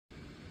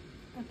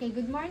Okay,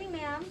 good morning,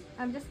 ma'am.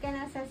 I'm just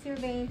gonna assess your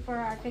vein for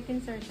our quick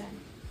insertion.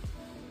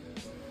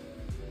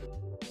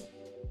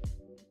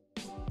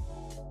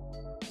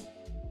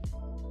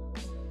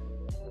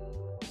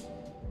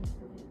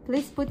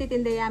 Please put it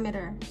in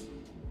diameter.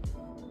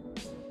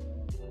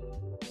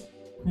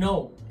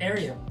 No,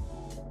 area.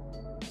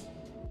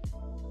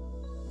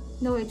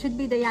 No, it should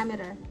be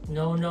diameter.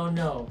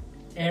 No,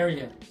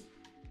 area.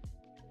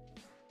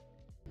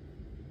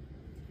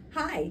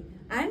 Hi,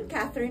 I'm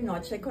Catherine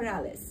Noche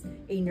Corrales,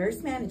 a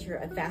nurse manager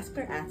at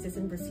Vascular Access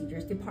and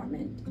Procedures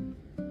Department.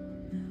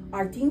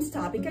 Our team's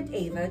topic at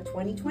AVA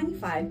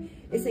 2025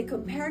 is a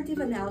comparative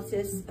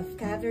analysis of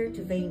catheter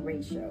to vein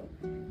ratio,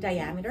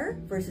 diameter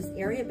versus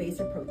area-based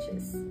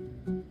approaches.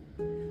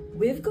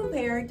 We've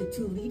compared the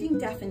two leading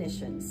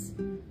definitions,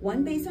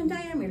 one based on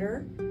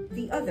diameter,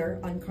 the other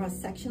on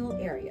cross-sectional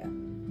area.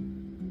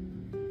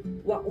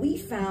 What we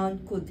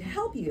found could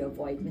help you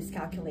avoid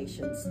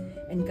miscalculations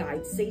and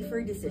guide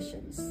safer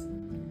decisions.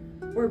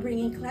 We're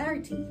bringing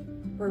clarity,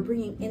 we're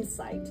bringing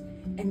insight,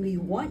 and we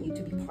want you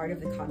to be part of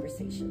the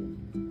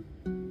conversation.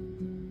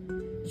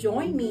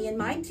 Join me and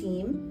my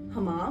team,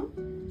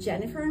 Hamam,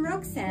 Jennifer, and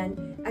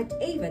Roxanne at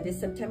AVA this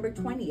September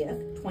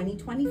 20th,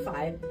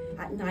 2025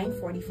 at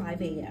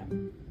 9:45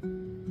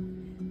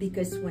 a.m.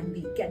 Because when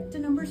we get the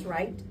numbers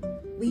right,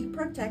 we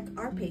protect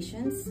our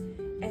patients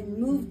and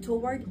move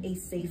toward a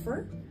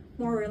safer,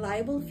 more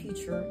reliable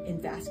future in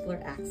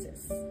vascular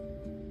access.